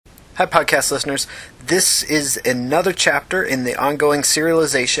Hi, podcast listeners. This is another chapter in the ongoing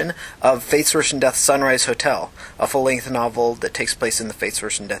serialization of Fate's Worse Than Death Sunrise Hotel, a full-length novel that takes place in the Fate's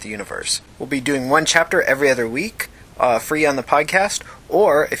Worse Than Death universe. We'll be doing one chapter every other week, free on the podcast,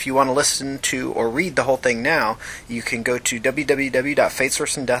 or if you want to listen to or read the whole thing now, you can go to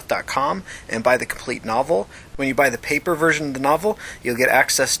www.fatesworsethandeath.com and buy the complete novel. When you buy the paper version of the novel, you'll get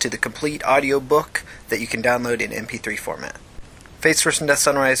access to the complete audiobook that you can download in MP3 format. Fate's Worse Than Death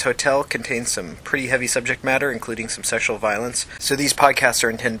Sunrise Hotel contains some pretty heavy subject matter, including some sexual violence, so these podcasts are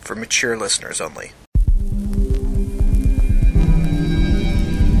intended for mature listeners only.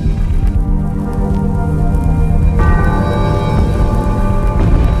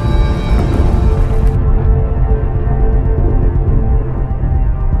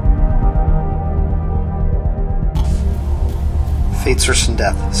 Fate's Worse Than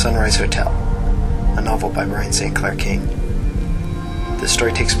Death Sunrise Hotel, a novel by Brian St. Clair King. This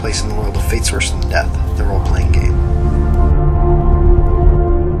story takes place in the world of Fate's Worse Than Death, the role-playing game.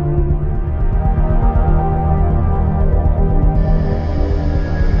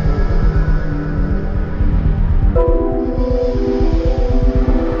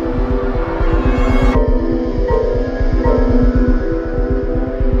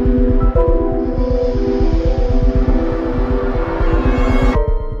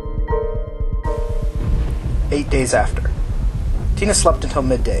 Days after. Tina slept until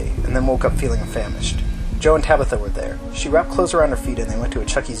midday, and then woke up feeling famished. Joe and Tabitha were there. She wrapped clothes around her feet and they went to a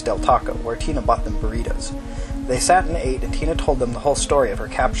Chucky's Del Taco, where Tina bought them burritos. They sat and ate, and Tina told them the whole story of her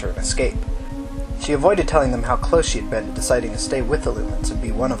capture and escape. She avoided telling them how close she had been to deciding to stay with the Lumens and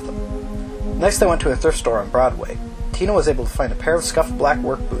be one of them. Next they went to a thrift store on Broadway. Tina was able to find a pair of scuffed black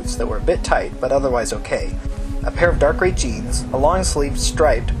work boots that were a bit tight, but otherwise okay, a pair of dark gray jeans, a long-sleeved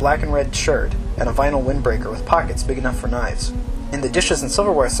striped black and red shirt, and a vinyl windbreaker with pockets big enough for knives. In the dishes and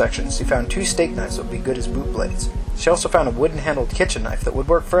silverware section, she found 2 steak knives that would be good as boot blades. She also found a wooden-handled kitchen knife that would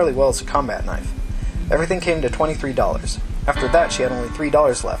work fairly well as a combat knife. Everything came to $23. After that, she had only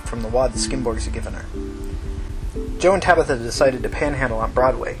 $3 left from the wad the Skimborgs had given her. Joe and Tabitha decided to panhandle on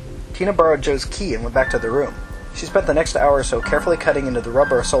Broadway. Tina borrowed Joe's key and went back to their room. She spent the next hour or so carefully cutting into the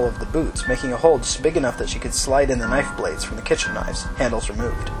rubber sole of the boots, making a hole just big enough that she could slide in the knife blades from the kitchen knives, handles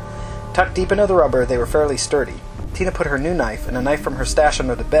removed. Tucked deep into the rubber, they were fairly sturdy. Tina put her new knife and a knife from her stash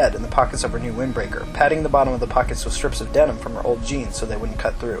under the bed in the pockets of her new windbreaker, padding the bottom of the pockets with strips of denim from her old jeans so they wouldn't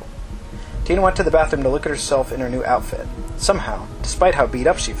cut through. Tina went to the bathroom to look at herself in her new outfit. Somehow, despite how beat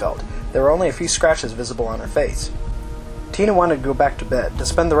up she felt, there were only a few scratches visible on her face. Tina wanted to go back to bed, to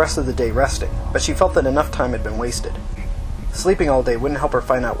spend the rest of the day resting, but she felt that enough time had been wasted. Sleeping all day wouldn't help her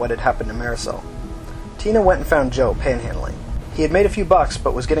find out what had happened to Marisol. Tina went and found Joe, panhandling. He had made a few bucks,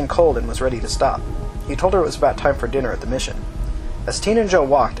 but was getting cold and was ready to stop. He told her it was about time for dinner at the Mission. As Tina and Joe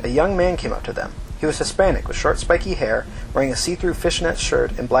walked, a young man came up to them. He was Hispanic, with short spiky hair, wearing a see-through fishnet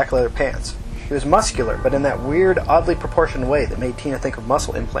shirt and black leather pants. He was muscular, but in that weird, oddly proportioned way that made Tina think of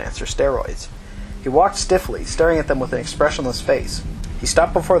muscle implants or steroids. He walked stiffly, staring at them with an expressionless face. He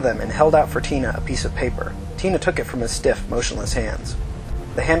stopped before them and held out for Tina a piece of paper. Tina took it from his stiff, motionless hands.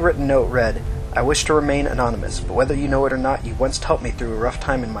 The handwritten note read, "I wish to remain anonymous, but whether you know it or not, you once helped me through a rough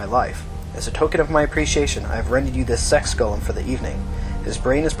time in my life. As a token of my appreciation, I have rendered you this sex golem for the evening. His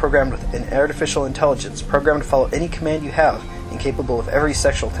brain is programmed with an artificial intelligence, programmed to follow any command you have, and capable of every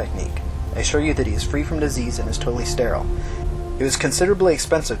sexual technique. I assure you that he is free from disease and is totally sterile. It was considerably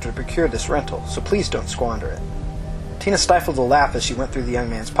expensive to procure this rental, so please don't squander it." Tina stifled a laugh as she went through the young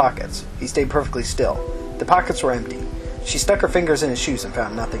man's pockets. He stayed perfectly still. The pockets were empty. She stuck her fingers in his shoes and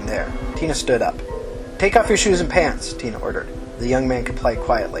found nothing there. Tina stood up. "Take off your shoes and pants," Tina ordered. The young man complied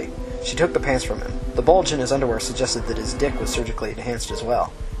quietly. She took the pants from him. The bulge in his underwear suggested that his dick was surgically enhanced as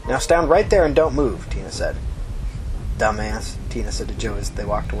well. "Now stand right there and don't move," Tina said. "Dumbass," Tina said to Joe as they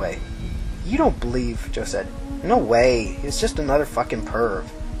walked away. "You don't believe," Joe said. "No way. He's just another fucking perv.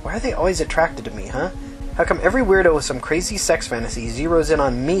 Why are they always attracted to me, huh? How come every weirdo with some crazy sex fantasy zeroes in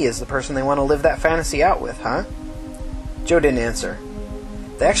on me as the person they want to live that fantasy out with, huh?" Joe didn't answer.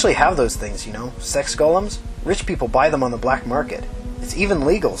 "They actually have those things, you know, sex golems. Rich people buy them on the black market. It's even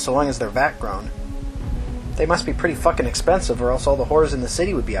legal so long as they're VAT-grown. They must be pretty fucking expensive or else all the whores in the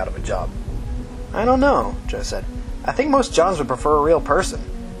city would be out of a job." "I don't know," Joe said. "I think most Johns would prefer a real person.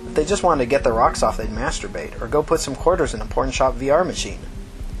 If they just wanted to get their rocks off, they'd masturbate, or go put some quarters in a porn shop VR machine."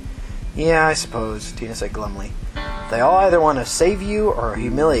 "Yeah, I suppose," Tina said glumly. "They all either want to save you or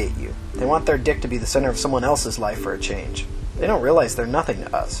humiliate you. They want their dick to be the center of someone else's life for a change. They don't realize they're nothing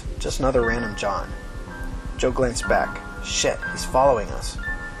to us, just another random John." Joe glanced back. Shit, he's following us.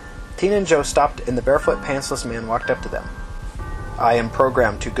 Tina and Joe stopped and the barefoot, pantsless man walked up to them. I am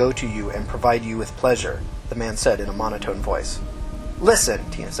programmed to go to you and provide you with pleasure, the man said in a monotone voice. Listen,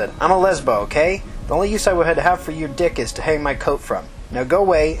 Tina said, I'm a lesbo, okay? The only use I would have for your dick is to hang my coat from. Now go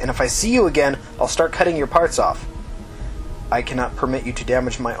away, and if I see you again, I'll start cutting your parts off. I cannot permit you to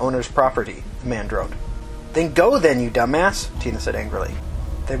damage my owner's property, the man droned. Then go then, you dumbass, Tina said angrily.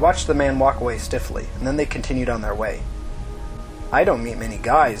 They watched the man walk away stiffly, and then they continued on their way. I don't meet many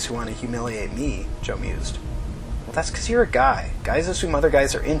guys who want to humiliate me, Joe mused. Well, that's because you're a guy. Guys assume other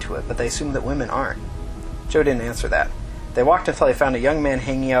guys are into it, but they assume that women aren't. Joe didn't answer that. They walked until they found a young man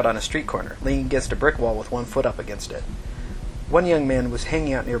hanging out on a street corner, leaning against a brick wall with one foot up against it. One young man was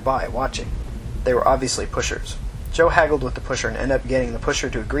hanging out nearby, watching. They were obviously pushers. Joe haggled with the pusher and ended up getting the pusher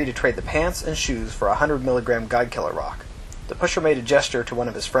to agree to trade the pants and shoes for a 100-milligram God-killer rock. The pusher made a gesture to one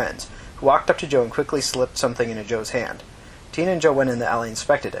of his friends, who walked up to Joe and quickly slipped something into Joe's hand. Tina and Joe went in the alley and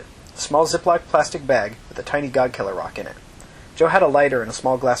inspected it. A small Ziploc plastic bag with a tiny God-killer rock in it. Joe had a lighter and a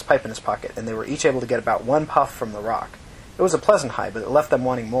small glass pipe in his pocket, and they were each able to get about one puff from the rock. It was a pleasant high, but it left them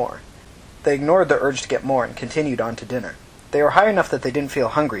wanting more. They ignored their urge to get more and continued on to dinner. They were high enough that they didn't feel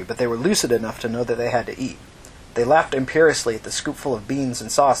hungry, but they were lucid enough to know that they had to eat. They laughed imperiously at the scoopful of beans and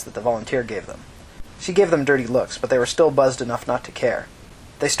sauce that the volunteer gave them. She gave them dirty looks, but they were still buzzed enough not to care.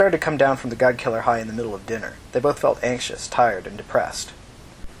 They started to come down from the God-killer high in the middle of dinner. They both felt anxious, tired, and depressed.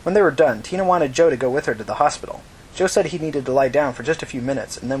 When they were done, Tina wanted Joe to go with her to the hospital. Joe said he needed to lie down for just a few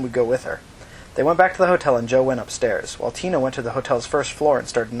minutes, and then would go with her. They went back to the hotel, and Joe went upstairs, while Tina went to the hotel's first floor and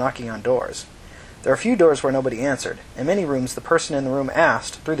started knocking on doors. There were a few doors where nobody answered. In many rooms, the person in the room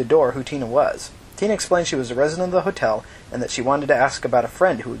asked, through the door, who Tina was. Tina explained she was a resident of the hotel, and that she wanted to ask about a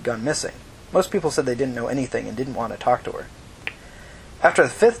friend who had gone missing. Most people said they didn't know anything and didn't want to talk to her. After the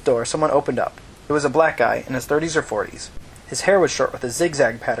fifth door, someone opened up. It was a black guy, in his 30s or 40s. His hair was short with a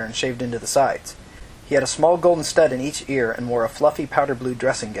zigzag pattern shaved into the sides. He had a small golden stud in each ear and wore a fluffy powder blue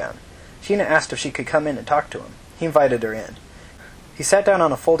dressing gown. Tina asked if she could come in and talk to him. He invited her in. He sat down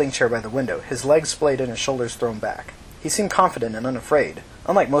on a folding chair by the window, his legs splayed and his shoulders thrown back. He seemed confident and unafraid,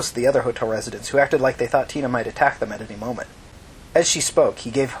 unlike most of the other hotel residents who acted like they thought Tina might attack them at any moment. As she spoke,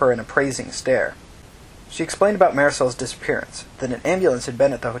 he gave her an appraising stare. She explained about Marisol's disappearance, that an ambulance had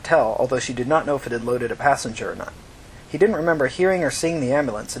been at the hotel, although she did not know if it had loaded a passenger or not. He didn't remember hearing or seeing the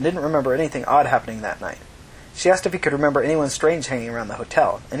ambulance, and didn't remember anything odd happening that night. She asked if he could remember anyone strange hanging around the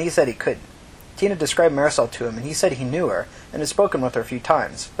hotel, and he said he couldn't. Tina described Marisol to him, and he said he knew her, and had spoken with her a few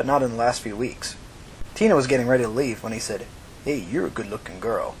times, but not in the last few weeks. Tina was getting ready to leave when he said, Hey, you're a good-looking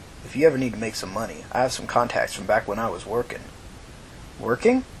girl. If you ever need to make some money, I have some contacts from back when I was working.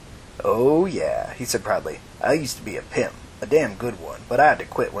 Working? Oh, yeah, he said proudly. I used to be a pimp, a damn good one, but I had to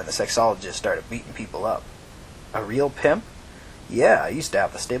quit when the sexologist started beating people up. A real pimp? Yeah, I used to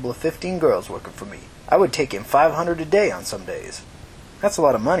have a stable of 15 girls working for me. I would take in $500 a day on some days. That's a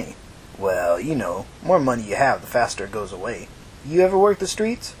lot of money. Well, you know, more money you have, the faster it goes away. You ever work the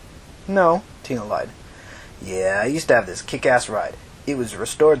streets? No, Tina lied. Yeah, I used to have this kick-ass ride. It was a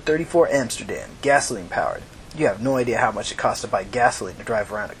restored 34 Amsterdam, gasoline-powered. You have no idea how much it costs to buy gasoline to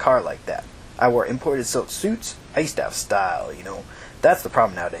drive around a car like that. I wore imported silk suits. I used to have style, you know. That's the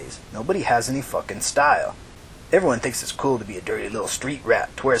problem nowadays. Nobody has any fucking style. Everyone thinks it's cool to be a dirty little street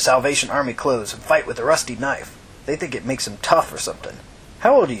rat, to wear Salvation Army clothes and fight with a rusty knife. They think it makes them tough or something.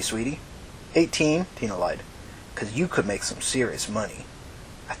 How old are you, sweetie? 18, Tina lied. 'Cause you could make some serious money.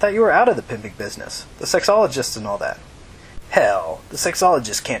 I thought you were out of the pimping business. The sexologists and all that. Hell, the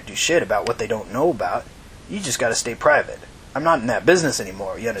sexologists can't do shit about what they don't know about. You just gotta stay private. I'm not in that business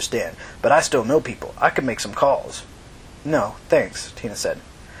anymore, you understand, but I still know people. I could make some calls. No, thanks, Tina said.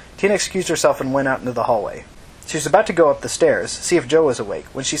 Tina excused herself and went out into the hallway. She was about to go up the stairs, see if Joe was awake,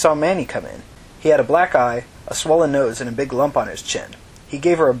 when she saw Manny come in. He had a black eye, a swollen nose, and a big lump on his chin. He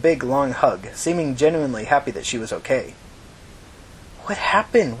gave her a big, long hug, seeming genuinely happy that she was okay. What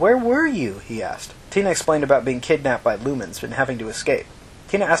happened? Where were you? He asked. Tina explained about being kidnapped by lumens and having to escape.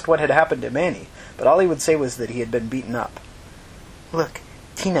 Tina asked what had happened to Manny, but all he would say was that he had been beaten up. Look,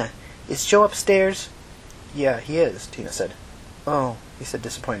 Tina, is Joe upstairs? Yeah, he is, Tina said. Oh, he said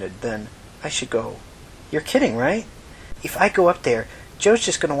disappointed. Then, I should go. You're kidding, right? If I go up there, Joe's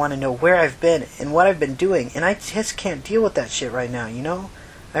just going to want to know where I've been and what I've been doing, and I just can't deal with that shit right now, you know?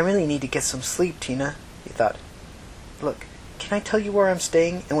 I really need to get some sleep, Tina, he thought. Look, can I tell you where I'm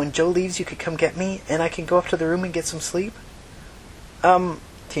staying, and when Joe leaves you could come get me, and I can go up to the room and get some sleep?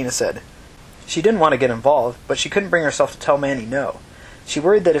 Tina said. She didn't want to get involved, but she couldn't bring herself to tell Manny no. She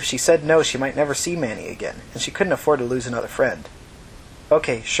worried that if she said no, she might never see Manny again, and she couldn't afford to lose another friend.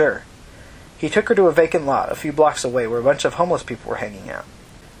 Okay, sure. He took her to a vacant lot a few blocks away where a bunch of homeless people were hanging out.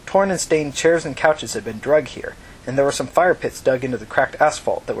 Torn and stained chairs and couches had been dragged here, and there were some fire pits dug into the cracked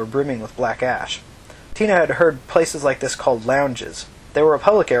asphalt that were brimming with black ash. Tina had heard places like this called lounges. They were a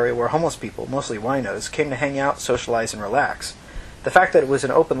public area where homeless people, mostly winos, came to hang out, socialize, and relax. The fact that it was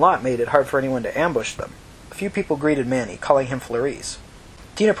an open lot made it hard for anyone to ambush them. A few people greeted Manny, calling him Florice.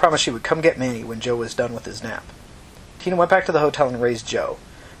 Tina promised she would come get Manny when Joe was done with his nap. Tina went back to the hotel and raised Joe.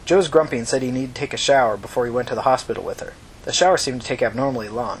 Joe was grumpy and said he needed to take a shower before he went to the hospital with her. The shower seemed to take abnormally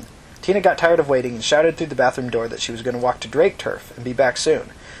long. Tina got tired of waiting and shouted through the bathroom door that she was going to walk to Drake Turf and be back soon,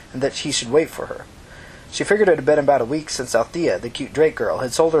 and that he should wait for her. She figured it had been about a week since Althea, the cute Drake girl,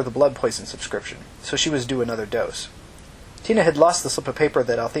 had sold her the blood poison subscription, so she was due another dose. Tina had lost the slip of paper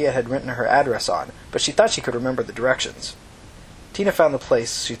that Althea had written her address on, but she thought she could remember the directions. Tina found the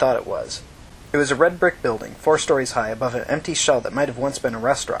place she thought it was. It was a red brick building, 4 stories high, above an empty shell that might have once been a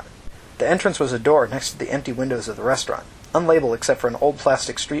restaurant. The entrance was a door next to the empty windows of the restaurant, unlabeled except for an old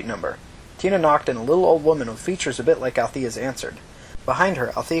plastic street number. Tina knocked, and a little old woman with features a bit like Althea's answered. Behind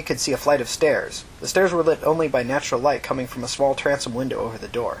her, Althea could see a flight of stairs. The stairs were lit only by natural light coming from a small transom window over the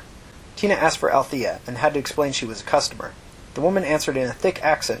door. Tina asked for Althea, and had to explain she was a customer. The woman answered in a thick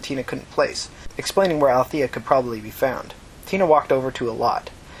accent Tina couldn't place, explaining where Althea could probably be found. Tina walked over to a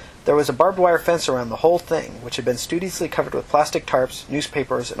lot. There was a barbed wire fence around the whole thing, which had been studiously covered with plastic tarps,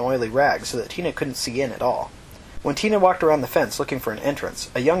 newspapers, and oily rags so that Tina couldn't see in at all. When Tina walked around the fence looking for an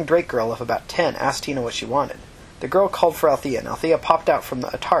entrance, a young Drake girl of about 10 asked Tina what she wanted. The girl called for Althea, and Althea popped out from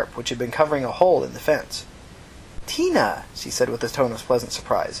a tarp which had been covering a hole in the fence. "Tina!" she said with a tone of pleasant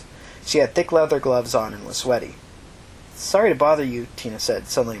surprise. She had thick leather gloves on and was sweaty. "Sorry to bother you," Tina said,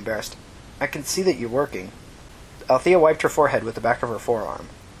 suddenly embarrassed. "I can see that you're working." Althea wiped her forehead with the back of her forearm.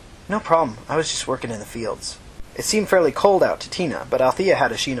 "No problem. I was just working in the fields." It seemed fairly cold out to Tina, but Althea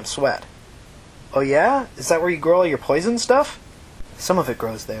had a sheen of sweat. "Oh yeah? Is that where you grow all your poison stuff?" "Some of it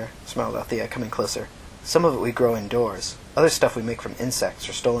grows there," smiled Althea, coming closer. "Some of it we grow indoors. Other stuff we make from insects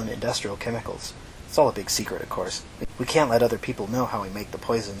or stolen industrial chemicals. It's all a big secret, of course. We can't let other people know how we make the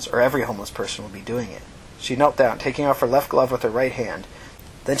poisons, or every homeless person will be doing it." She knelt down, taking off her left glove with her right hand.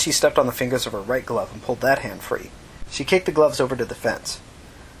 Then she stepped on the fingers of her right glove and pulled that hand free. She kicked the gloves over to the fence.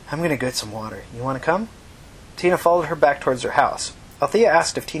 "I'm going to get some water. You want to come?" Tina followed her back towards her house. Althea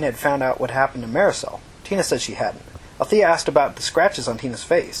asked if Tina had found out what happened to Marisol. Tina said she hadn't. Althea asked about the scratches on Tina's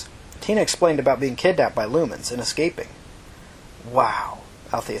face. Tina explained about being kidnapped by lumens and escaping. "Wow,"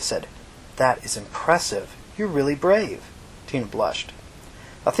 Althea said. "That is impressive. You're really brave." Tina blushed.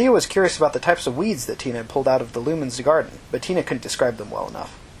 Althea was curious about the types of weeds that Tina had pulled out of the lumens' garden, but Tina couldn't describe them well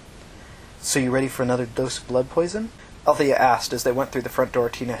enough. "So you ready for another dose of blood poison?" Althea asked as they went through the front door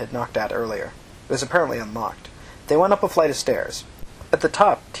Tina had knocked at earlier. It was apparently unlocked. They went up a flight of stairs. At the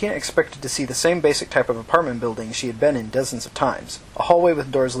top, Tina expected to see the same basic type of apartment building she had been in dozens of times, a hallway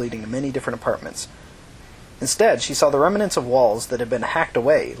with doors leading to many different apartments. Instead, she saw the remnants of walls that had been hacked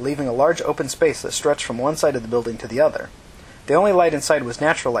away, leaving a large open space that stretched from one side of the building to the other. The only light inside was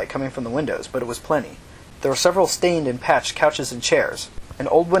natural light coming from the windows, but it was plenty. There were several stained and patched couches and chairs, and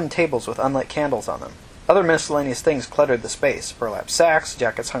old wooden tables with unlit candles on them. Other miscellaneous things cluttered the space: burlap sacks,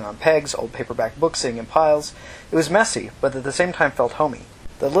 jackets hung on pegs, old paperback books sitting in piles. It was messy, but at the same time felt homey.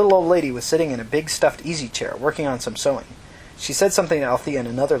 The little old lady was sitting in a big stuffed easy chair, working on some sewing. She said something to Althea in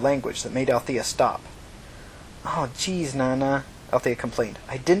another language that made Althea stop. "Oh, geez, Nana," Althea complained.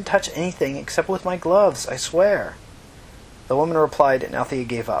 "I didn't touch anything except with my gloves, I swear." The woman replied, and Althea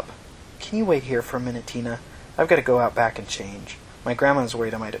gave up. "Can you wait here for a minute, Tina? I've got to go out back and change. My grandma's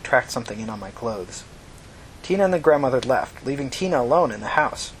worried I might attract something in on my clothes." Tina and the grandmother left, leaving Tina alone in the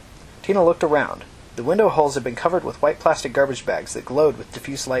house. Tina looked around. The window holes had been covered with white plastic garbage bags that glowed with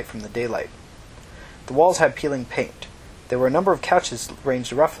diffuse light from the daylight. The walls had peeling paint. There were a number of couches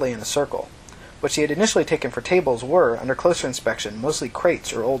ranged roughly in a circle. What she had initially taken for tables were, under closer inspection, mostly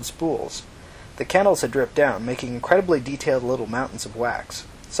crates or old spools. The candles had dripped down, making incredibly detailed little mountains of wax.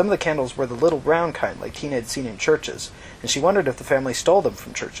 Some of the candles were the little round kind like Tina had seen in churches, and she wondered if the family stole them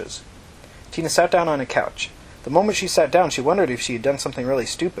from churches. Tina sat down on a couch. The moment she sat down, she wondered if she had done something really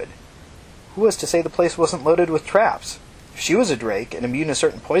stupid. Who was to say the place wasn't loaded with traps? If she was a Drake, and immune to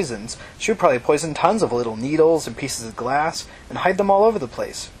certain poisons, she would probably poison tons of little needles and pieces of glass, and hide them all over the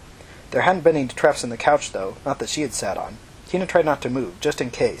place. There hadn't been any traps in the couch, though, not that she had sat on. Tina tried not to move, just in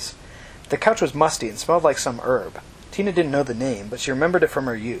case. The couch was musty and smelled like some herb. Tina didn't know the name, but she remembered it from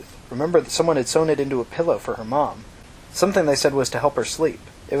her youth. Remembered that someone had sewn it into a pillow for her mom. Something they said was to help her sleep.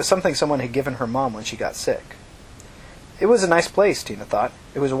 It was something someone had given her mom when she got sick. It was a nice place, Tina thought.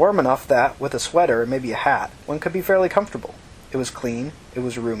 It was warm enough that, with a sweater and maybe a hat, one could be fairly comfortable. It was clean. It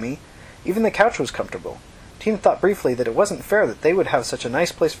was roomy. Even the couch was comfortable. Tina thought briefly that it wasn't fair that they would have such a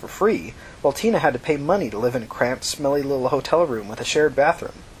nice place for free, while Tina had to pay money to live in a cramped, smelly little hotel room with a shared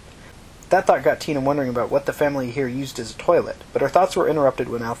bathroom. That thought got Tina wondering about what the family here used as a toilet, but her thoughts were interrupted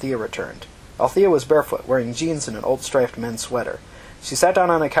when Althea returned. Althea was barefoot, wearing jeans and an old striped men's sweater. She sat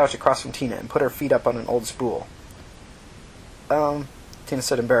down on a couch across from Tina and put her feet up on an old spool. Tina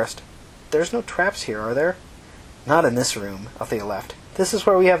said, embarrassed. There's no traps here, are there? Not in this room, Althea laughed. This is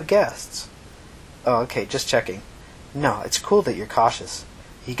where we have guests. Oh, okay, just checking. No, it's cool that you're cautious.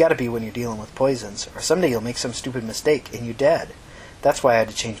 You gotta be when you're dealing with poisons, or someday you'll make some stupid mistake and you're dead. That's why I had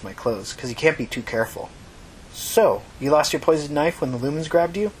to change my clothes, 'cause you can't be too careful. So, you lost your poisoned knife when the lumens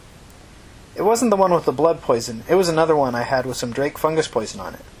grabbed you? It wasn't the one with the blood poison. It was another one I had with some drake fungus poison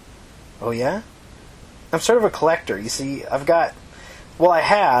on it. Oh, yeah? I'm sort of a collector. You see, I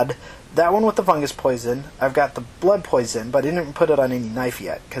had that one with the fungus poison. I've got the blood poison, but I didn't put it on any knife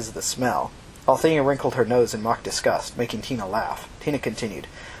yet, because of the smell. Althea wrinkled her nose in mock disgust, making Tina laugh. Tina continued.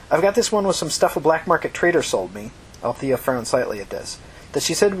 I've got this one with some stuff a black market trader sold me. Althea frowned slightly at this. That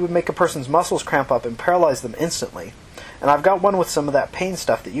she said would make a person's muscles cramp up and paralyze them instantly. And I've got one with some of that pain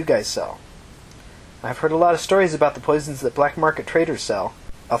stuff that you guys sell. I've heard a lot of stories about the poisons that black market traders sell,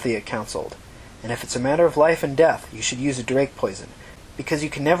 Althea counseled. And if it's a matter of life and death, you should use a drake poison, because you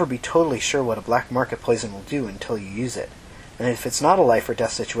can never be totally sure what a black market poison will do until you use it. And if it's not a life or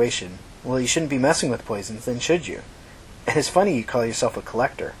death situation, well, you shouldn't be messing with poisons, then should you? And it's funny you call yourself a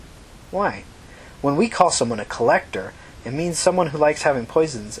collector. Why? When we call someone a collector, it means someone who likes having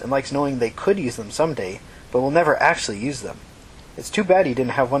poisons and likes knowing they could use them someday, but will never actually use them. It's too bad you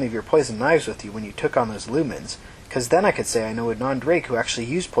didn't have one of your poison knives with you when you took on those lumens, because then I could say I know a non-drake who actually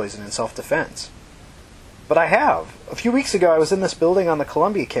used poison in self-defense. But I have. A few weeks ago I was in this building on the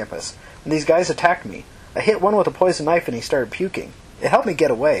Columbia campus, and these guys attacked me. I hit one with a poison knife and he started puking. It helped me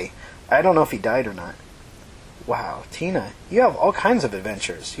get away. I don't know if he died or not. Wow, Tina, you have all kinds of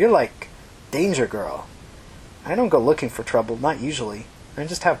adventures. You're like Danger Girl. I don't go looking for trouble, not usually. I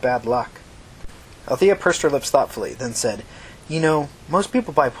just have bad luck. Althea pursed her lips thoughtfully, then said, You know, most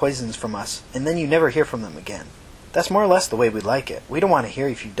people buy poisons from us, and then you never hear from them again. That's more or less the way we like it. We don't want to hear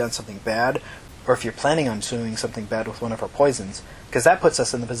if you've done something bad, or if you're planning on doing something bad with one of our poisons, because that puts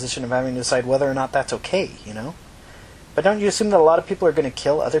us in the position of having to decide whether or not that's okay, you know? But don't you assume that a lot of people are going to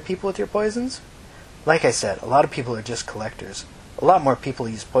kill other people with your poisons? Like I said, a lot of people are just collectors. A lot more people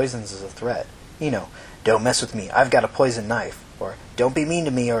use poisons as a threat. You know, don't mess with me, I've got a poison knife. Or, don't be mean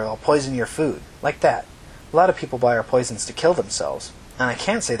to me or I'll poison your food. Like that. A lot of people buy our poisons to kill themselves. And I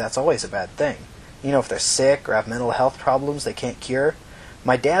can't say that's always a bad thing. You know, if they're sick or have mental health problems they can't cure.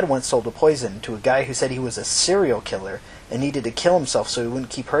 My dad once sold a poison to a guy who said he was a serial killer and needed to kill himself so he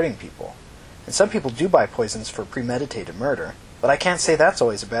wouldn't keep hurting people. And some people do buy poisons for premeditated murder. But I can't say that's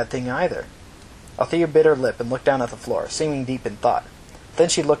always a bad thing either. Althea bit her lip and looked down at the floor, seeming deep in thought. Then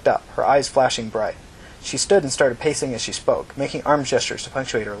she looked up, her eyes flashing bright. She stood and started pacing as she spoke, making arm gestures to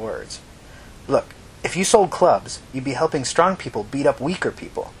punctuate her words. Look, if you sold clubs, you'd be helping strong people beat up weaker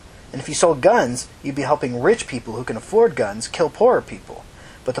people. And if you sold guns, you'd be helping rich people who can afford guns kill poorer people.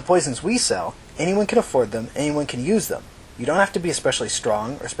 But the poisons we sell, anyone can afford them, anyone can use them. You don't have to be especially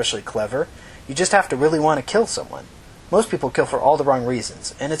strong or especially clever. You just have to really want to kill someone. Most people kill for all the wrong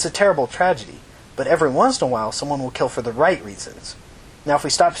reasons, and it's a terrible tragedy. But every once in a while, someone will kill for the right reasons. Now, if we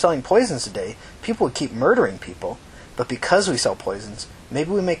stopped selling poisons today, people would keep murdering people. But because we sell poisons,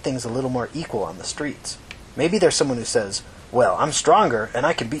 maybe we make things a little more equal on the streets. Maybe there's someone who says, well, I'm stronger and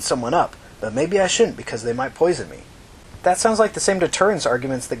I can beat someone up, but maybe I shouldn't because they might poison me. That sounds like the same deterrence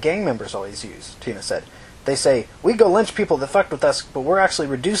arguments that gang members always use, Tina said. They say, we go lynch people that fucked with us, but we're actually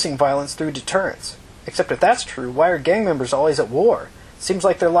reducing violence through deterrence. Except if that's true, why are gang members always at war? It seems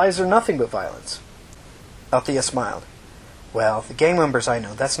like their lives are nothing but violence. Althea smiled. Well, the gang members I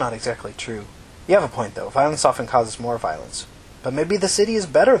know, that's not exactly true. You have a point, though. Violence often causes more violence. But maybe the city is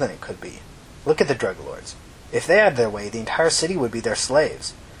better than it could be. Look at the drug lords. If they had their way, the entire city would be their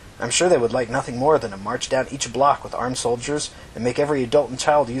slaves. I'm sure they would like nothing more than to march down each block with armed soldiers and make every adult and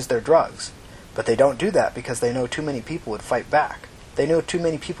child use their drugs. But they don't do that because they know too many people would fight back. They know too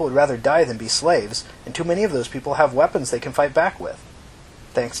many people would rather die than be slaves, and too many of those people have weapons they can fight back with.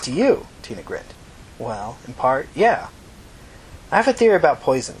 Thanks to you, Tina grinned. Well, in part, yeah. I have a theory about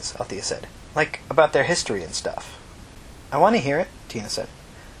poisons, Althea said. Like, about their history and stuff. I want to hear it, Tina said.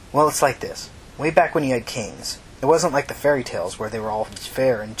 Well, it's like this. Way back when you had kings, it wasn't like the fairy tales where they were all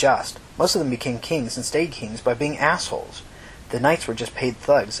fair and just. Most of them became kings and stayed kings by being assholes. The knights were just paid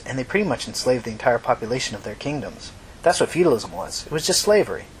thugs, and they pretty much enslaved the entire population of their kingdoms. That's what feudalism was. It was just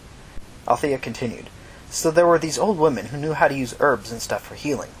slavery. Althea continued. So there were these old women who knew how to use herbs and stuff for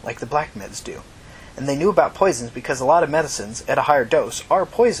healing, like the black meds do. And they knew about poisons because a lot of medicines, at a higher dose, are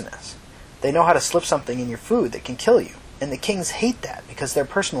poisonous. They know how to slip something in your food that can kill you. And the kings hate that because their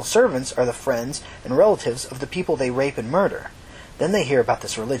personal servants are the friends and relatives of the people they rape and murder. Then they hear about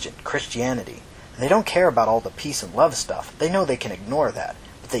this religion, Christianity. And they don't care about all the peace and love stuff. They know they can ignore that.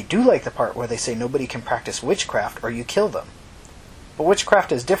 But they do like the part where they say nobody can practice witchcraft or you kill them. But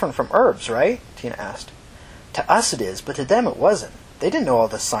witchcraft is different from herbs, right? Tina asked. To us it is, but to them it wasn't. They didn't know all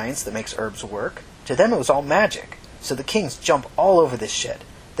the science that makes herbs work. To them it was all magic. So the kings jump all over this shit.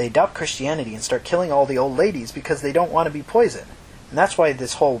 They adopt Christianity and start killing all the old ladies because they don't want to be poisoned. And that's why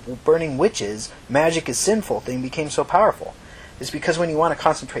this whole burning witches, magic is sinful thing became so powerful. It's because when you want to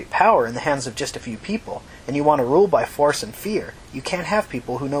concentrate power in the hands of just a few people, and you want to rule by force and fear, you can't have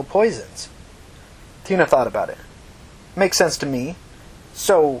people who know poisons. Tina thought about it. Makes sense to me.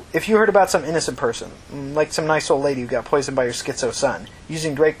 So, if you heard about some innocent person, like some nice old lady who got poisoned by your schizo son,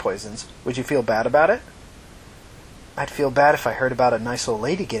 using Drake poisons, would you feel bad about it? I'd feel bad if I heard about a nice old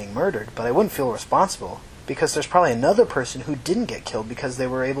lady getting murdered, but I wouldn't feel responsible, because there's probably another person who didn't get killed because they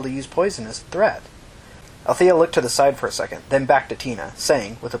were able to use poison as a threat. Althea looked to the side for a second, then back to Tina,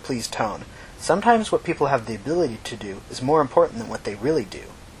 saying, with a pleased tone, Sometimes what people have the ability to do is more important than what they really do.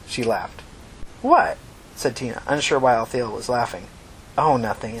 She laughed. What? Said Tina, unsure why Althea was laughing. Oh,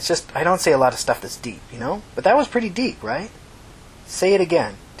 nothing. It's just, I don't say a lot of stuff that's deep, you know? But that was pretty deep, right? Say it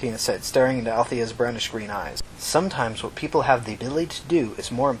again, Tina said, staring into Althea's brownish-green eyes. Sometimes what people have the ability to do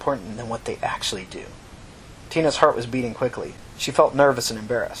is more important than what they actually do. Tina's heart was beating quickly. She felt nervous and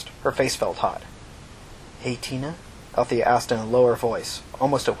embarrassed. Her face felt hot. Hey, Tina? Althea asked in a lower voice,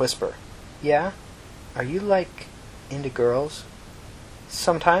 almost a whisper. Yeah? Are you, into girls?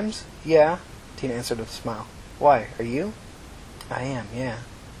 Sometimes, yeah, Tina answered with a smile. Why, are you? I am, yeah.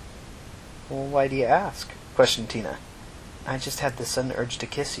 Well, why do you ask? Questioned Tina. I just had the sudden urge to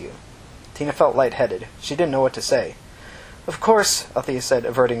kiss you. Tina felt lightheaded. She didn't know what to say. Of course, Althea said,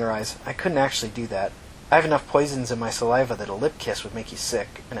 averting her eyes. I couldn't actually do that. I have enough poisons in my saliva that a lip kiss would make you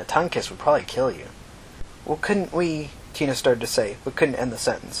sick, and a tongue kiss would probably kill you. Well, couldn't we... Tina started to say, but couldn't end the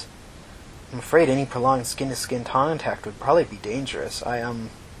sentence. I'm afraid any prolonged skin-to-skin contact would probably be dangerous.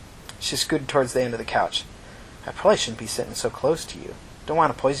 She scooted towards the end of the couch. I probably shouldn't be sitting so close to you. Don't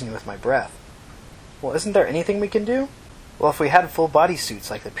want to poison you with my breath. Well, isn't there anything we can do? Well, if we had full body suits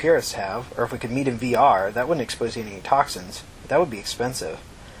like the purists have, or if we could meet in VR, that wouldn't expose you to any toxins. But that would be expensive.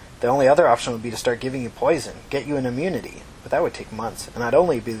 The only other option would be to start giving you poison, get you an immunity. But that would take months, and I'd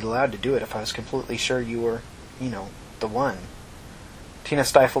only be allowed to do it if I was completely sure you were, the one. Tina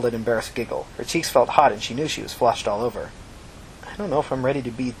stifled an embarrassed giggle. Her cheeks felt hot and she knew she was flushed all over. I don't know if I'm ready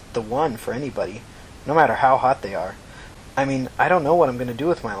to be the one for anybody, no matter how hot they are. I don't know what I'm going to do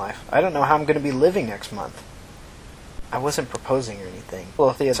with my life. I don't know how I'm going to be living next month. I wasn't proposing or anything,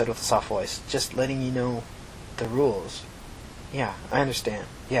 Althea said with a soft voice, just letting you know the rules. Yeah, I understand.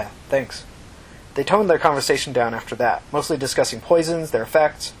 Yeah, thanks. They toned their conversation down after that, mostly discussing poisons, their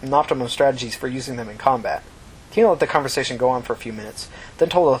effects, and optimum strategies for using them in combat. Tina let the conversation go on for a few minutes, then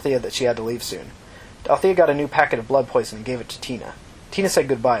told Althea that she had to leave soon. Althea got a new packet of blood poison and gave it to Tina. Tina said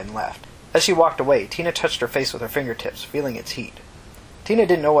goodbye and left. As she walked away, Tina touched her face with her fingertips, feeling its heat. Tina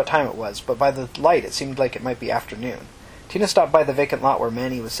didn't know what time it was, but by the light it seemed like it might be afternoon. Tina stopped by the vacant lot where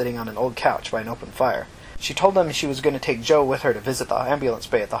Manny was sitting on an old couch by an open fire. She told them she was going to take Joe with her to visit the ambulance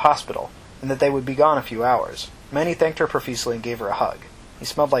bay at the hospital, and that they would be gone a few hours. Manny thanked her profusely and gave her a hug. He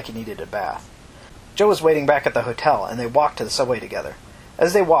smelled like he needed a bath. Joe was waiting back at the hotel, and they walked to the subway together.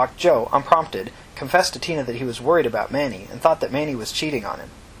 As they walked, Joe, unprompted, confessed to Tina that he was worried about Manny, and thought that Manny was cheating on him.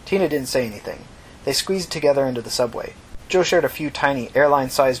 Tina didn't say anything. They squeezed together into the subway. Joe shared a few tiny,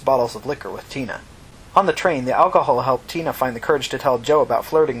 airline-sized bottles of liquor with Tina. On the train, the alcohol helped Tina find the courage to tell Joe about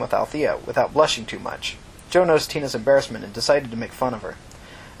flirting with Althea without blushing too much. Joe noticed Tina's embarrassment and decided to make fun of her.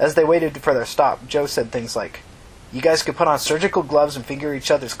 As they waited for their stop, Joe said things like, "You guys could put on surgical gloves and finger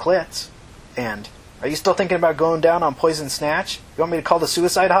each other's clits," and, "Are you still thinking about going down on poison snatch? You want me to call the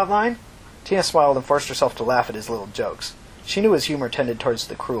suicide hotline?" Tina smiled and forced herself to laugh at his little jokes. She knew his humor tended towards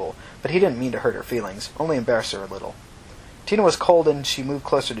the cruel, but he didn't mean to hurt her feelings, only embarrass her a little. Tina was cold and she moved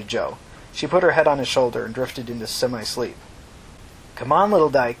closer to Joe. She put her head on his shoulder and drifted into semi-sleep. "Come on, little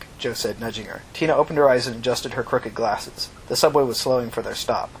dyke," Joe said, nudging her. Tina opened her eyes and adjusted her crooked glasses. The subway was slowing for their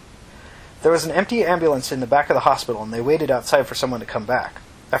stop. There was an empty ambulance in the back of the hospital, and they waited outside for someone to come back.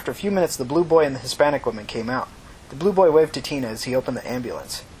 After a few minutes, the blue boy and the Hispanic woman came out. The blue boy waved to Tina as he opened the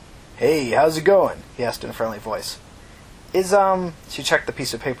ambulance. "Hey, how's it going?" he asked in a friendly voice. She checked the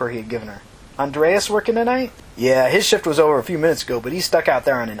piece of paper he had given her. "Andreas working tonight?" "Yeah, his shift was over a few minutes ago, but he's stuck out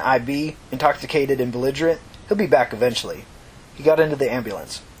there on an IB, intoxicated and belligerent. He'll be back eventually." He got into the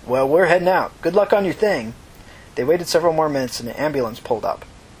ambulance. Well, we're heading out. Good luck on your thing. They waited several more minutes and an ambulance pulled up.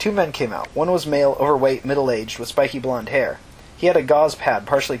 Two men came out. One was male, overweight, middle-aged, with spiky blonde hair. He had a gauze pad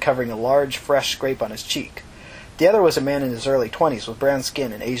partially covering a large, fresh scrape on his cheek. The other was a man in his early 20s with brown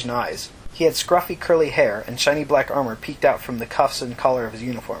skin and Asian eyes. He had scruffy, curly hair, and shiny black armor peeked out from the cuffs and collar of his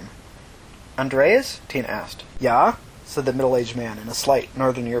uniform. Andreas? Tina asked. Yeah? Said the middle-aged man in a slight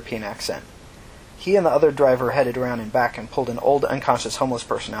Northern European accent. He and the other driver headed around and back and pulled an old, unconscious homeless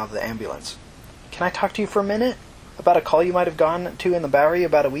person out of the ambulance. Can I talk to you for a minute? About a call you might have gone to in the Bowery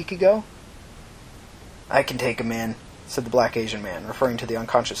about a week ago? I can take him in, said the black Asian man, referring to the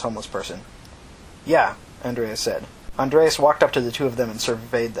unconscious homeless person. Yeah, Andreas said. Andreas walked up to the two of them and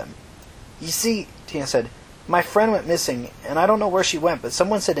surveyed them. You see, Tina said, my friend went missing, and I don't know where she went, but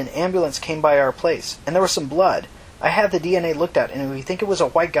someone said an ambulance came by our place, and there was some blood. I had the DNA looked at, and we think it was a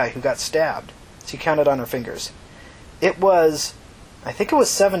white guy who got stabbed. She counted on her fingers. I think it was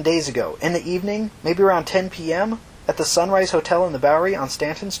 7 days ago, in the evening, maybe around 10 p.m., at the Sunrise Hotel in the Bowery on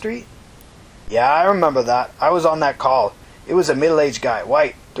Stanton Street. Yeah, I remember that. I was on that call. It was a middle-aged guy,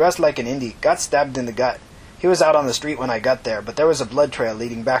 white, dressed like an Indie, got stabbed in the gut. He was out on the street when I got there, but there was a blood trail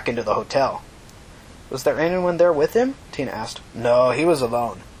leading back into the hotel. Was there anyone there with him? Tina asked. No, he was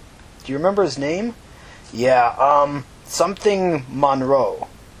alone. Do you remember his name? Yeah, something Monroe.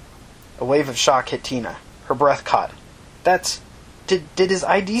 A wave of shock hit Tina. Her breath caught. Did his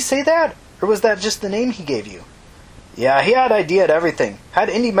ID say that? Or was that just the name he gave you? Yeah, he had ID at everything. Had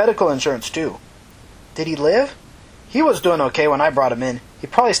Indie medical insurance, too. Did he live? He was doing okay when I brought him in. He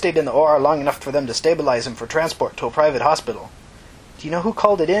probably stayed in the OR long enough for them to stabilize him for transport to a private hospital. Do you know who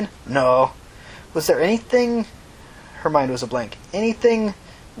called it in? No. Was there anything... Her mind was a blank. Anything...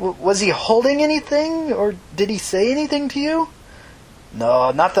 Was he holding anything? Or did he say anything to you?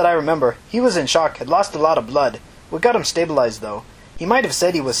 No, not that I remember. He was in shock, had lost a lot of blood. We got him stabilized, though. He might have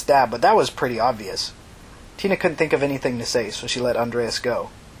said he was stabbed, but that was pretty obvious. Tina couldn't think of anything to say, so she let Andreas go.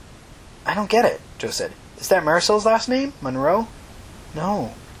 I don't get it, Joe said. Is that Marisol's last name? Monroe?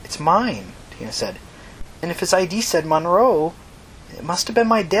 No, it's mine, Tina said. And if his ID said Monroe, it must have been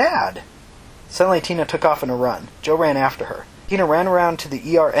my dad. Suddenly Tina took off in a run. Joe ran after her. Tina ran around to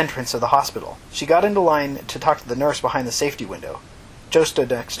the ER entrance of the hospital. She got into line to talk to the nurse behind the safety window. Joe stood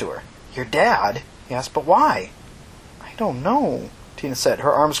next to her. Your dad? He asked, but why? I don't know, Tina said,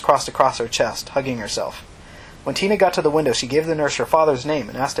 her arms crossed across her chest, hugging herself. When Tina got to the window, she gave the nurse her father's name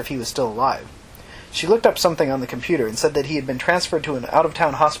and asked if he was still alive. She looked up something on the computer and said that he had been transferred to an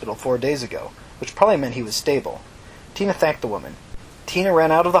out-of-town hospital 4 days ago, which probably meant he was stable. Tina thanked the woman. Tina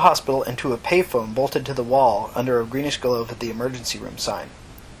ran out of the hospital and to a payphone bolted to the wall under a greenish glow of the emergency room sign.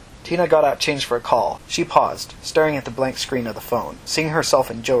 Tina got out change for a call. She paused, staring at the blank screen of the phone. Seeing herself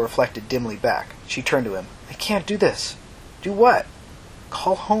and Joe reflected dimly back, she turned to him. I can't do this. Do what?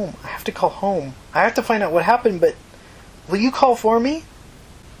 Call home. I have to call home. I have to find out what happened, but... Will you call for me?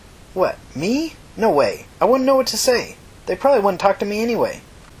 What, me? No way. I wouldn't know what to say. They probably wouldn't talk to me anyway.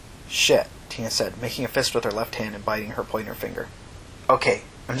 Shit, Tina said, making a fist with her left hand and biting her pointer finger. Okay,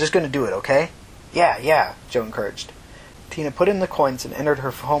 I'm just going to do it, okay? Yeah, Joe encouraged. Tina put in the coins and entered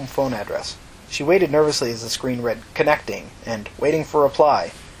her home phone address. She waited nervously as the screen read, connecting, and waiting for a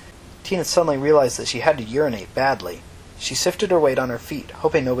reply. Tina suddenly realized that she had to urinate badly. She sifted her weight on her feet,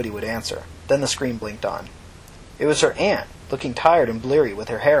 hoping nobody would answer. Then the screen blinked on. It was her aunt, looking tired and bleary with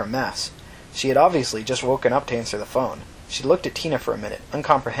her hair a mess. She had obviously just woken up to answer the phone. She looked at Tina for a minute,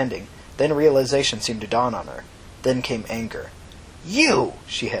 uncomprehending. Then realization seemed to dawn on her. Then came anger. You!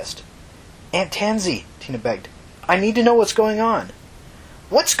 She hissed. Aunt Tansy, Tina begged. I need to know what's going on.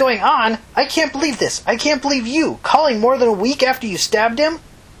 What's going on? I can't believe this. I can't believe you. Calling more than a week after you stabbed him?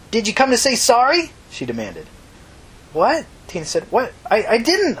 Did you come to say sorry? She demanded. What? Tina said. What? I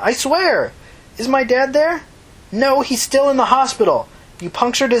didn't. I swear. Is my dad there? No, he's still in the hospital. You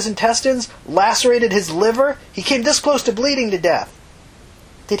punctured his intestines, lacerated his liver. He came this close to bleeding to death.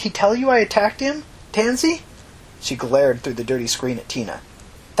 Did he tell you I attacked him, Tansy? She glared through the dirty screen at Tina.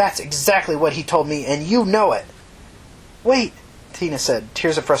 That's exactly what he told me, and you know it. Wait, Tina said,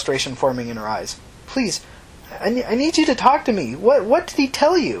 tears of frustration forming in her eyes. Please, I need you to talk to me. What did he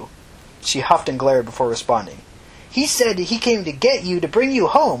tell you? She huffed and glared before responding. He said he came to get you to bring you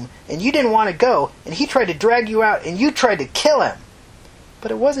home, and you didn't want to go, and he tried to drag you out, and you tried to kill him. But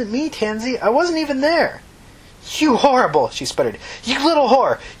it wasn't me, Tansy. I wasn't even there. You horrible, she sputtered. You little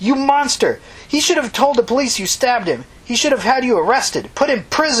whore. You monster. He should have told the police you stabbed him. He should have had you arrested, put in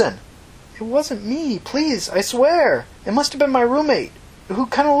prison. It wasn't me, please, I swear. It must have been my roommate, who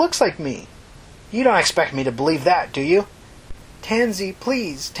kind of looks like me. You don't expect me to believe that, do you? Tansy,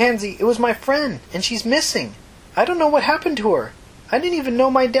 please, Tansy, it was my friend, and she's missing. I don't know what happened to her. I didn't even know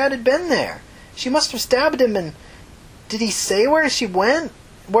my dad had been there. She must have stabbed him and... Did he say where she went?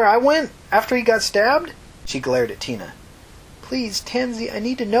 Where I went after he got stabbed? She glared at Tina. Please, Tansy, I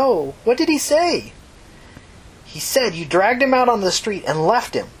need to know. What did he say? He said you dragged him out on the street and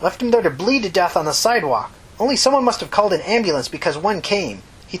left him. Left him there to bleed to death on the sidewalk. Only someone must have called an ambulance because one came.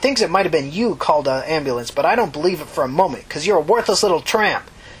 He thinks it might have been you who called an ambulance, but I don't believe it for a moment, because you're a worthless little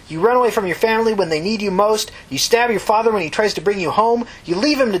tramp. You run away from your family when they need you most. You stab your father when he tries to bring you home. You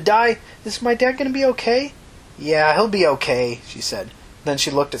leave him to die. Is my dad going to be okay? Yeah, he'll be okay, she said. Then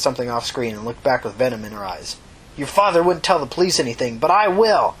she looked at something off screen and looked back with venom in her eyes. Your father wouldn't tell the police anything, but I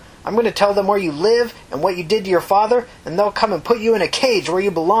will. I'm going to tell them where you live and what you did to your father, and they'll come and put you in a cage where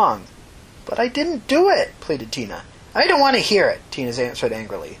you belong. But I didn't do it, pleaded Tina. I don't want to hear it, Tina answered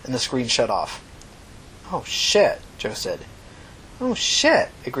angrily, and the screen shut off. Oh, shit, Joe said. Oh, shit,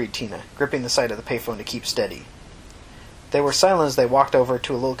 agreed Tina, gripping the side of the payphone to keep steady. They were silent as they walked over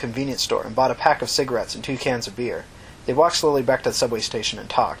to a little convenience store and bought a pack of cigarettes and 2 cans of beer. They walked slowly back to the subway station and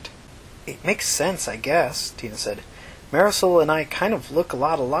talked. It makes sense, I guess, Tina said. Marisol and I kind of look a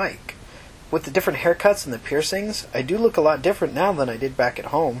lot alike. With the different haircuts and the piercings, I do look a lot different now than I did back at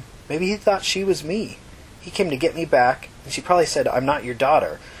home. Maybe he thought she was me. He came to get me back, and she probably said, I'm not your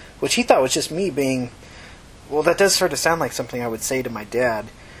daughter, which he thought was just me being... Well, that does sort of sound like something I would say to my dad.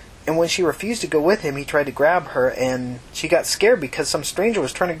 And when she refused to go with him, he tried to grab her, and she got scared because some stranger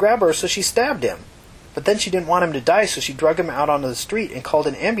was trying to grab her, so she stabbed him. But then she didn't want him to die, so she dragged him out onto the street and called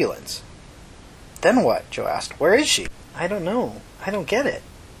an ambulance. Then what? Joe asked. Where is she? I don't know. I don't get it.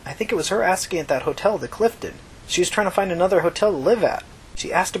 I think it was her asking at that hotel, the Clifton. She was trying to find another hotel to live at.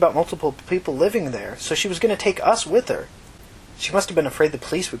 She asked about multiple people living there, so she was going to take us with her. She must have been afraid the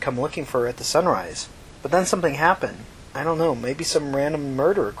police would come looking for her at the sunrise. But then something happened. I don't know, maybe some random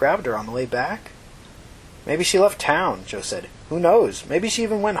murderer grabbed her on the way back? Maybe she left town, Joe said. Who knows? Maybe she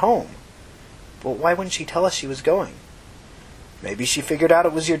even went home. But why wouldn't she tell us she was going? Maybe she figured out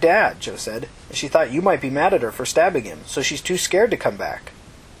it was your dad, Joe said, and she thought you might be mad at her for stabbing him, so she's too scared to come back.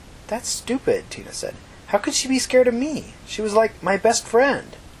 That's stupid, Tina said. How could she be scared of me? She was like my best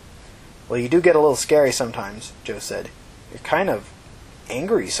friend. Well, you do get a little scary sometimes, Joe said. You're kind of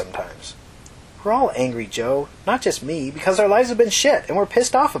angry sometimes. We're all angry, Joe. Not just me, because our lives have been shit, and we're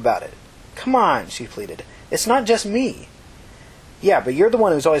pissed off about it. Come on, she pleaded. It's not just me. Yeah, but you're the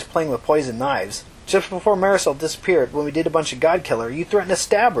one who's always playing with poison knives. Just before Marisol disappeared, when we did a bunch of Godkiller, you threatened to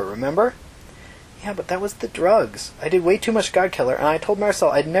stab her, remember? Yeah, but that was the drugs. I did way too much Godkiller, and I told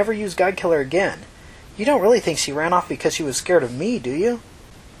Marisol I'd never use Godkiller again. You don't really think she ran off because she was scared of me, do you?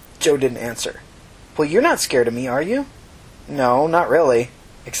 Joe didn't answer. Well, you're not scared of me, are you? No, not really.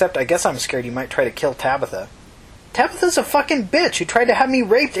 Except I guess I'm scared you might try to kill Tabitha. Tabitha's a fucking bitch who tried to have me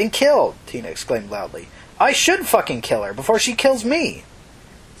raped and killed, Tina exclaimed loudly. I should fucking kill her before she kills me.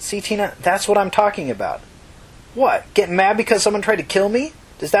 See, Tina, that's what I'm talking about. What, getting mad because someone tried to kill me?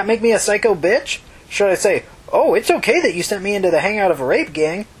 Does that make me a psycho bitch? Should I say, oh, it's okay that you sent me into the hangout of a rape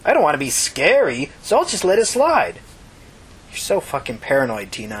gang. I don't want to be scary, so I'll just let it slide. You're so fucking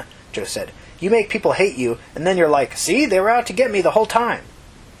paranoid, Tina, Joe said. You make people hate you, and then you're like, see, they were out to get me the whole time.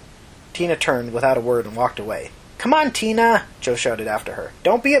 Tina turned without a word and walked away. Come on, Tina, Joe shouted after her.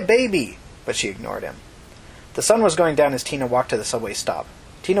 Don't be a baby. But she ignored him. The sun was going down as Tina walked to the subway stop.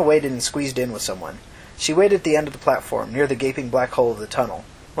 Tina waited and squeezed in with someone. She waited at the end of the platform, near the gaping black hole of the tunnel.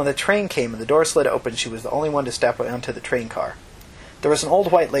 When the train came and the door slid open, she was the only one to step onto the train car. There was an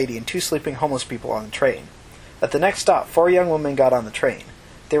old white lady and 2 sleeping homeless people on the train. At the next stop, 4 young women got on the train.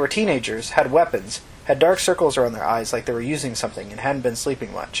 They were teenagers, had weapons, had dark circles around their eyes like they were using something, and hadn't been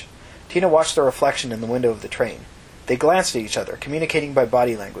sleeping much. Tina watched their reflection in the window of the train. They glanced at each other, communicating by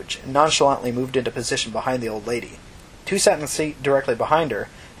body language, and nonchalantly moved into position behind the old lady. 2 sat in the seat directly behind her,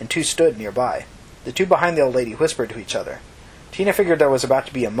 and 2 stood nearby. The 2 behind the old lady whispered to each other. Tina figured there was about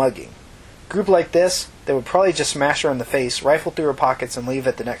to be a mugging. A group like this, they would probably just smash her in the face, rifle through her pockets, and leave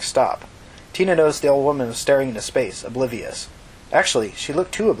at the next stop. Tina noticed the old woman was staring into space, oblivious. Actually, she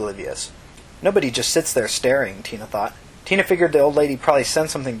looked too oblivious. Nobody just sits there staring, Tina thought. Tina figured the old lady probably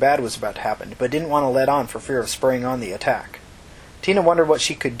sensed something bad was about to happen, but didn't want to let on for fear of spurring on the attack. Tina wondered what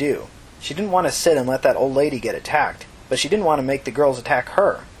she could do. She didn't want to sit and let that old lady get attacked, but she didn't want to make the girls attack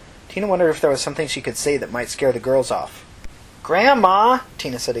her. Tina wondered if there was something she could say that might scare the girls off. Grandma,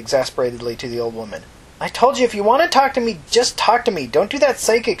 Tina said exasperatedly to the old woman. I told you if you want to talk to me, just talk to me. Don't do that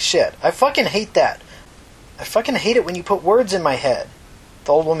psychic shit. I fucking hate that. I fucking hate it when you put words in my head.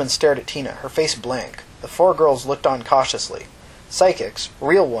 The old woman stared at Tina, her face blank. The 4 girls looked on cautiously. Psychics,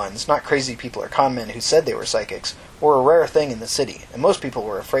 real ones, not crazy people or con men who said they were psychics, were a rare thing in the city, and most people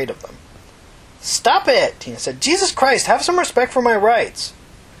were afraid of them. "Stop it!" Tina said. "Jesus Christ, have some respect for my rights."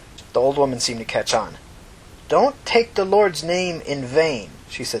 The old woman seemed to catch on. "Don't take the Lord's name in vain,"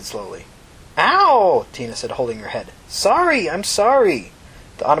 she said slowly. "Ow!" Tina said, holding her head. "Sorry, I'm sorry."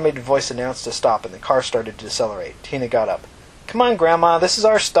 The automated voice announced a stop, and the car started to decelerate. Tina got up. "Come on, Grandma, this is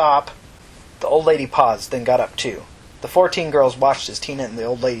our stop." The old lady paused, then got up too. The 14 girls watched as Tina and the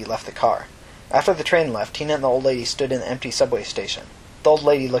old lady left the car. After the train left, Tina and the old lady stood in the empty subway station. The old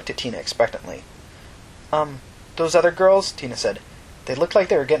lady looked at Tina expectantly. Those other girls?" Tina said. "They looked like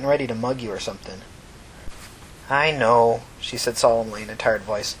they were getting ready to mug you or something." "I know," she said solemnly in a tired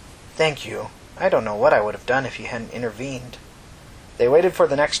voice. "Thank you. I don't know what I would have done if you hadn't intervened." They waited for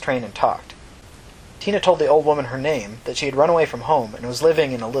the next train and talked. Tina told the old woman her name, that she had run away from home and was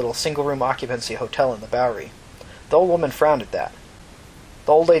living in a little single-room occupancy hotel in the Bowery. The old woman frowned at that.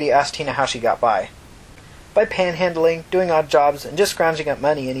 The old lady asked Tina how she got by. "By panhandling, doing odd jobs, and just scrounging up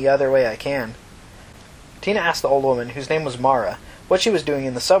money any other way I can." Tina asked the old woman, whose name was Mara, what she was doing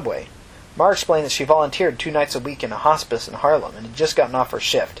in the subway. Mara explained that she volunteered 2 nights a week in a hospice in Harlem and had just gotten off her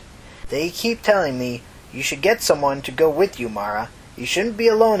shift. "They keep telling me, you should get someone to go with you, Mara. You shouldn't be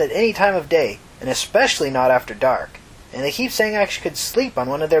alone at any time of day, and especially not after dark. And they keep saying I could sleep on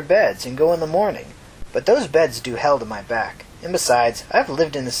one of their beds and go in the morning. But those beds do hell to my back. And besides, I've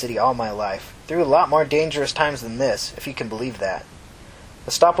lived in the city all my life, through a lot more dangerous times than this, if you can believe that."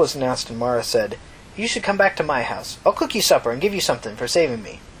 The stop was announced, and Mara said, "You should come back to my house. I'll cook you supper and give you something for saving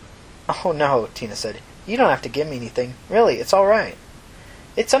me." "Oh, no," Tina said. "You don't have to give me anything. Really, it's all right.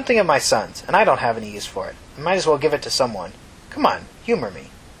 It's something of my son's, and I don't have any use for it. I might as well give it to someone. Come on, humor me."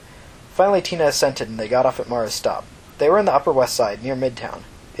 Finally, Tina assented, and they got off at Mara's stop. They were in the Upper West Side, near Midtown,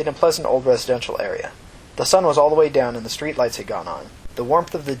 in a pleasant old residential area. The sun was all the way down, and the street lights had gone on. The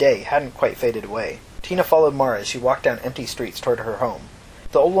warmth of the day hadn't quite faded away. Tina followed Mara as she walked down empty streets toward her home.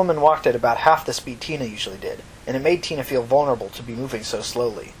 The old woman walked at about half the speed Tina usually did, and it made Tina feel vulnerable to be moving so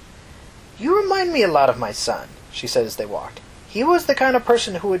slowly. "You remind me a lot of my son," she said as they walked. "He was the kind of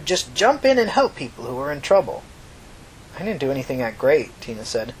person who would just jump in and help people who were in trouble." "I didn't do anything that great," Tina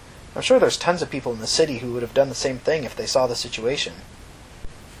said. "I'm sure there's tons of people in the city who would have done the same thing if they saw the situation."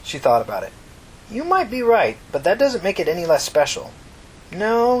 She thought about it. "You might be right, but that doesn't make it any less special.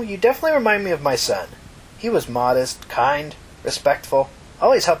 No, you definitely remind me of my son. He was modest, kind, respectful,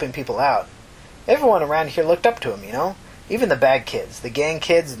 always helping people out. Everyone around here looked up to him, you know? Even the bad kids, the gang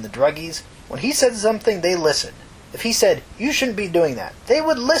kids and the druggies. When he said something, they listened. If he said, 'You shouldn't be doing that,' they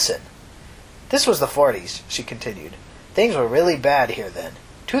would listen." "This was the 40s, she continued. "Things were really bad here then.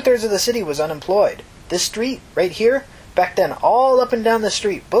 2/3 of the city was unemployed. This street, right here, back then all up and down the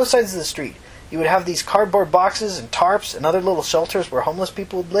street, both sides of the street, you would have these cardboard boxes and tarps and other little shelters where homeless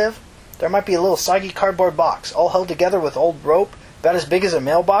people would live. There might be a little soggy cardboard box, all held together with old rope, about as big as a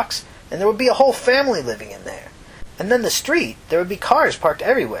mailbox, and there would be a whole family living in there. And then the street, there would be cars parked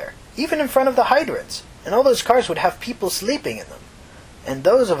everywhere, even in front of the hydrants, and all those cars would have people sleeping in them. And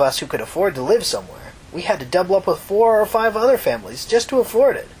those of us who could afford to live somewhere, we had to double up with 4 or 5 other families just to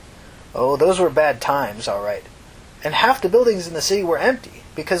afford it. Oh, those were bad times, all right. And half the buildings in the city were empty,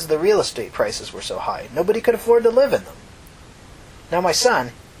 because the real estate prices were so high, nobody could afford to live in them. Now my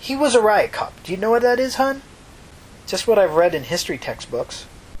son, he was a riot cop. Do you know what that is, hon?" "Just what I've read in history textbooks.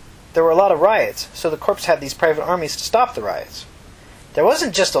 There were a lot of riots, so the corps had these private armies to stop the riots." "There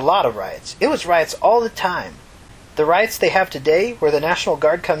wasn't just a lot of riots. It was riots all the time. The riots they have today, where the National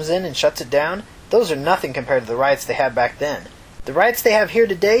Guard comes in and shuts it down, those are nothing compared to the riots they had back then. The riots they have here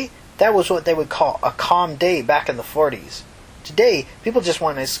today, that was what they would call a calm day back in the 40s. Today, people just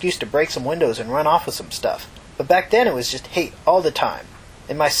want an excuse to break some windows and run off with some stuff. But back then it was just hate all the time.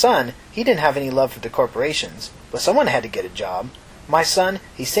 And my son, he didn't have any love for the corporations, but someone had to get a job. My son,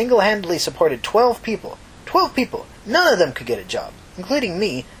 he single-handedly supported 12 people. 12 people! None of them could get a job, including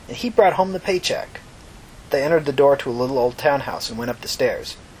me, and he brought home the paycheck." They entered the door to a little old townhouse and went up the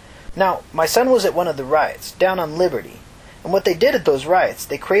stairs. "Now, my son was at one of the riots, down on Liberty. And what they did at those riots,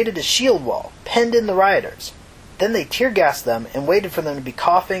 they created a shield wall, penned in the rioters. Then they tear-gassed them and waited for them to be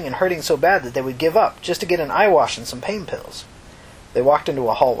coughing and hurting so bad that they would give up, just to get an eye wash and some pain pills." They walked into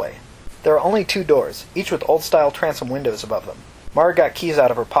a hallway. There were only 2 doors, each with old-style transom windows above them. Mara got keys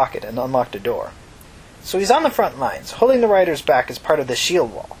out of her pocket and unlocked a door. "So he's on the front lines, holding the rioters back as part of the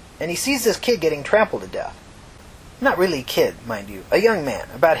shield wall, and he sees this kid getting trampled to death. Not really a kid, mind you, a young man,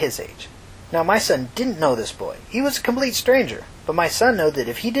 about his age. Now my son didn't know this boy. He was a complete stranger, but my son knew that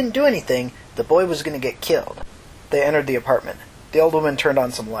if he didn't do anything, the boy was going to get killed." They entered the apartment. The old woman turned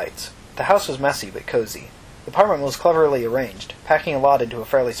on some lights. The house was messy but cozy. The apartment was cleverly arranged, packing a lot into a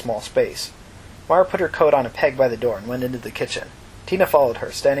fairly small space. Mara put her coat on a peg by the door and went into the kitchen. Tina followed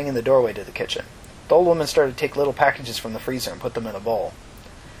her, standing in the doorway to the kitchen. The old woman started to take little packages from the freezer and put them in a bowl.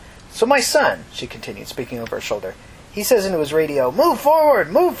 "So my son," she continued, speaking over her shoulder, "he says into his radio, 'Move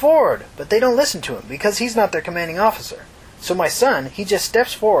forward! Move forward!' But they don't listen to him because he's not their commanding officer. So my son, he just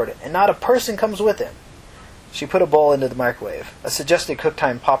steps forward and not a person comes with him." She put a bowl into the microwave. A suggested cook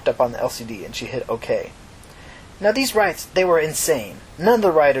time popped up on the LCD and she hit OK. Now these riots, they were insane. None of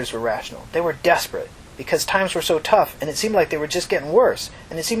the rioters were rational. They were desperate because times were so tough and it seemed like they were just getting worse,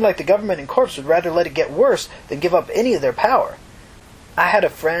 and it seemed like the government and corps would rather let it get worse than give up any of their power. I had a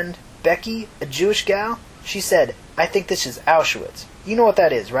friend, Becky, a Jewish gal. She said, "I think this is Auschwitz." You know what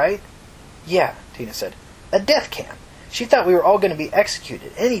that is, right? "Yeah," Tina said. "A death camp. She thought we were all going to be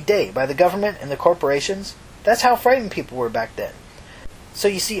executed any day by the government and the corporations. That's how frightened people were back then. So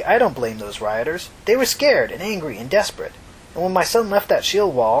you see, I don't blame those rioters. They were scared and angry and desperate. And when my son left that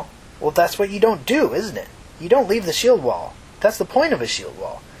shield wall, well, that's what you don't do, isn't it? You don't leave the shield wall. That's the point of a shield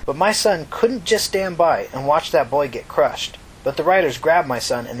wall. But my son couldn't just stand by and watch that boy get crushed. But the rioters grabbed my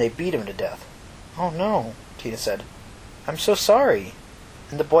son and they beat him to death." "Oh no," Tina said. "I'm so sorry.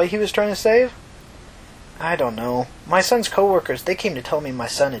 And the boy he was trying to save?" "I don't know. My son's co-workers, they came to tell me my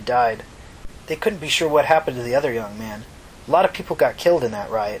son had died. They couldn't be sure what happened to the other young man. A lot of people got killed in that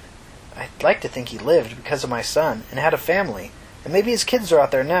riot. I'd like to think he lived because of my son and had a family. And maybe his kids are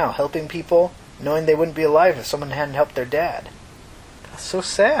out there now, helping people, knowing they wouldn't be alive if someone hadn't helped their dad." "That's so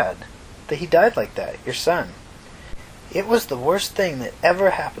sad that he died like that, your son." "It was the worst thing that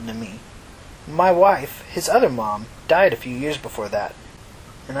ever happened to me. My wife, his other mom, died a few years before that.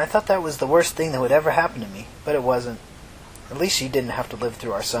 And I thought that was the worst thing that would ever happen to me, but it wasn't. At least she didn't have to live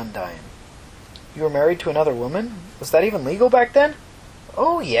through our son dying." "You were married to another woman? Was that even legal back then?"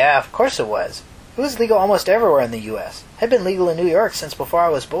 "Oh yeah, of course it was. It was legal almost everywhere in the U.S. Had been legal in New York since before I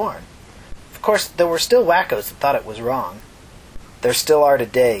was born. Of course, there were still wackos that thought it was wrong." "There still are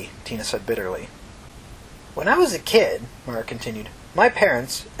today," Tina said bitterly. "When I was a kid," Mara continued, "my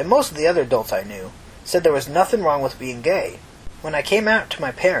parents, and most of the other adults I knew, said there was nothing wrong with being gay. When I came out to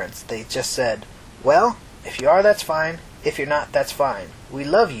my parents, they just said, 'Well, if you are, that's fine. If you're not, that's fine. We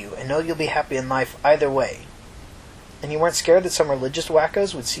love you and know you'll be happy in life either way.'" "And you weren't scared that some religious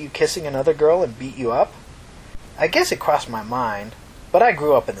wackos would see you kissing another girl and beat you up?" "I guess it crossed my mind. But I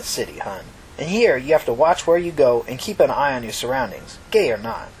grew up in the city, hon. And here you have to watch where you go and keep an eye on your surroundings, gay or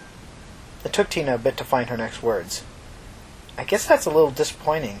not." It took Tina a bit to find her next words. "I guess that's a little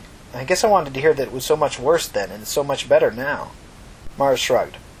disappointing. I guess I wanted to hear that it was so much worse then and it's so much better now." Mara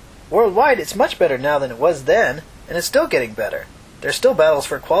shrugged. "Worldwide, it's much better now than it was then, and it's still getting better. There's still battles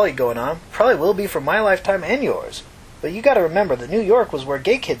for equality going on, probably will be for my lifetime and yours. But you gotta remember that New York was where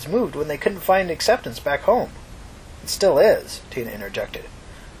gay kids moved when they couldn't find acceptance back home." "It still is," Tina interjected.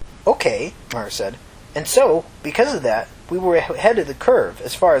 "Okay," Mara said. "And so, because of that, we were ahead of the curve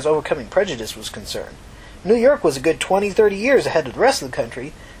as far as overcoming prejudice was concerned. New York was a good 20-30 years ahead of the rest of the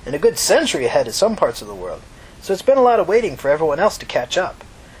country, and a good century ahead of some parts of the world. So it's been a lot of waiting for everyone else to catch up.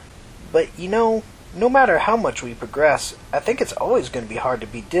 But, you know, no matter how much we progress, I think it's always going to be hard to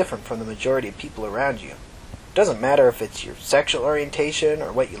be different from the majority of people around you. It doesn't matter if it's your sexual orientation,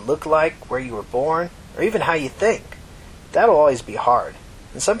 or what you look like, where you were born, or even how you think. That'll always be hard.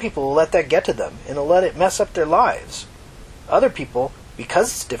 And some people will let that get to them, and they'll let it mess up their lives. Other people,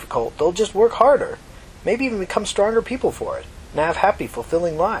 because it's difficult, they'll just work harder, maybe even become stronger people for it, and have happy,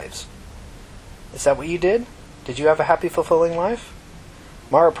 fulfilling lives." "Is that what you did? Did you have a happy, fulfilling life?"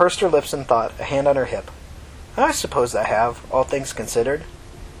 Mara pursed her lips in thought, a hand on her hip. "I suppose I have, all things considered.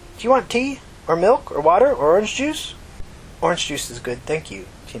 Do you want tea? Or milk? Or water? Or orange juice?" "Orange juice is good, thank you,"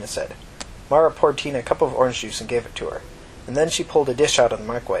 Tina said. Mara poured Tina a cup of orange juice and gave it to her, and then she pulled a dish out of the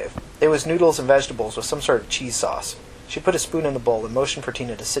microwave. It was noodles and vegetables with some sort of cheese sauce. She put a spoon in the bowl and motioned for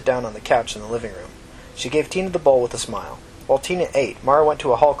Tina to sit down on the couch in the living room. She gave Tina the bowl with a smile. While Tina ate, Mara went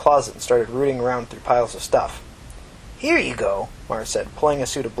to a hall closet and started rooting around through piles of stuff. "Here you go," Mara said, pulling a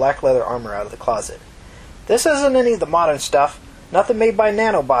suit of black leather armor out of the closet. "This isn't any of the modern stuff. Nothing made by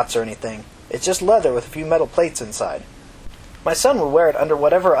nanobots or anything. It's just leather with a few metal plates inside. My son would wear it under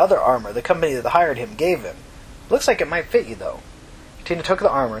whatever other armor the company that hired him gave him. Looks like it might fit you, though." Tina took the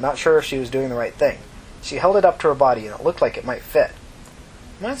armor, not sure if she was doing the right thing. She held it up to her body, and it looked like it might fit.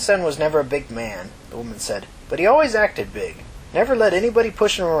 "My son was never a big man," the woman said, "but he always acted big. Never let anybody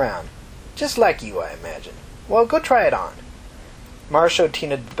push him around. Just like you, I imagine. Well, go try it on." Mara showed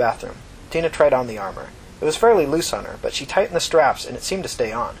Tina to the bathroom. Tina tried on the armor. It was fairly loose on her, but she tightened the straps, and it seemed to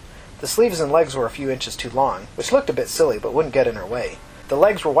stay on. The sleeves and legs were a few inches too long, which looked a bit silly but wouldn't get in her way. The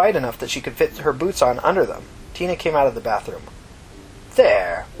legs were wide enough that she could fit her boots on under them. Tina came out of the bathroom.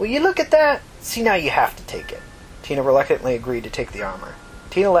 "There! Will you look at that? See, now you have to take it." Tina reluctantly agreed to take the armor.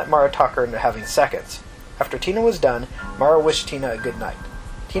 Tina let Mara talk her into having seconds. After Tina was done, Mara wished Tina a good night.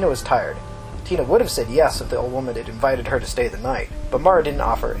 Tina was tired. Tina would have said yes if the old woman had invited her to stay the night, but Mara didn't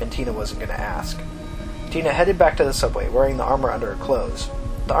offer, and Tina wasn't going to ask. Tina headed back to the subway, wearing the armor under her clothes.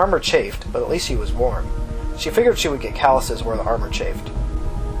 The armor chafed, but at least she was warm. She figured she would get calluses where the armor chafed.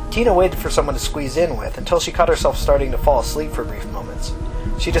 Tina waited for someone to squeeze in with until she caught herself starting to fall asleep for brief moments.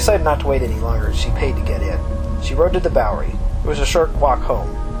 She decided not to wait any longer as she paid to get in. She rode to the Bowery. It was a short walk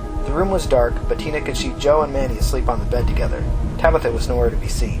home. The room was dark, but Tina could see Joe and Manny asleep on the bed together. Tabitha was nowhere to be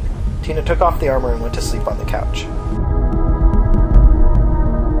seen. Tina took off the armor and went to sleep on the couch.